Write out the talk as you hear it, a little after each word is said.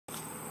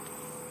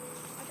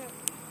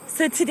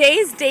So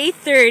today's day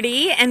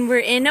 30 and we're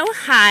in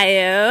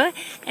Ohio,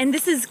 and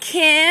this is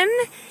Kim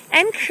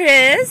and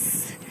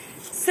Chris.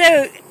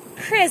 So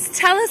Chris,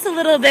 tell us a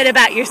little bit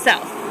about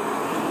yourself.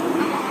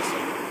 I'm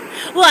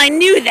awesome. Well, I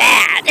knew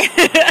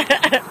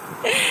that.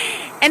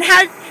 And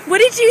what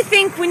did you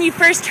think when you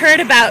first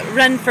heard about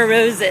Run for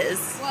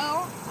Roses?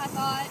 Well, I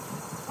thought,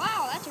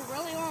 wow, that's a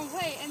really long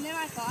way. And then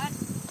I thought,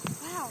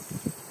 wow,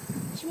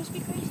 she must be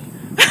crazy.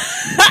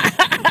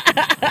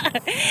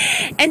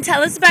 And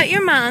tell us about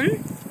your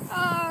mom.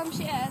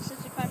 She has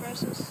cystic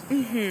fibrosis.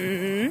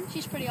 Mm-hmm.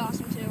 She's pretty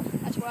awesome too.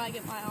 That's where I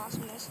get my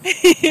awesomeness.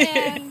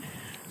 And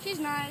she's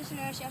nice, you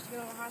know, she has to go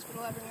to the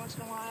hospital every once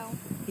in a while.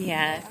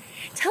 Yeah.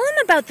 Tell them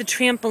about the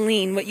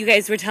trampoline, what you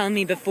guys were telling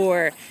me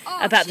before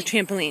about the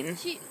trampoline.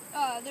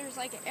 There's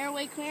like an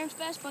airway clearance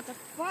vest, but the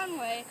fun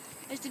way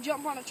is to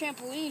jump on a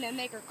trampoline and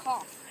make her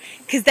cough.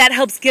 Because that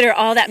helps get her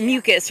all that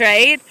mucus,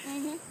 right?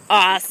 Mm-hmm.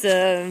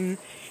 Awesome.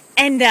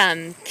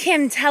 And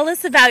Kim, tell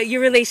us about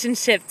your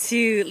relationship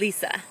to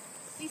Lisa.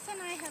 Lisa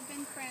and I have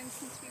been friends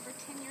since we were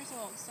 10 years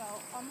old, so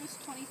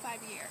almost 25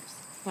 years.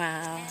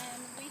 Wow.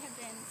 And we have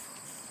been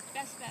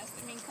best.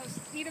 I mean, because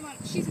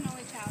she's an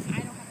only child, and I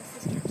don't have a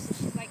sister, so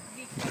she's like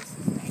the closest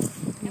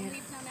thing. And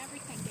we've done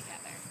everything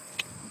together.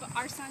 But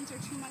our sons are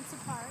 2 months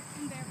apart,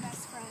 and they're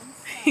best friends.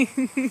 So.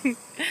 And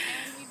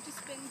we've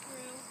just been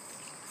through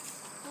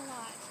a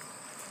lot.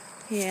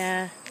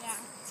 Yeah. Yeah.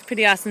 It's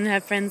pretty awesome to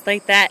have friends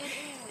like that. It is.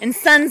 And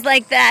sons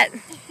like that.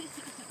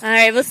 All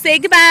right, well, say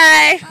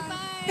goodbye.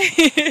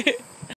 Bye.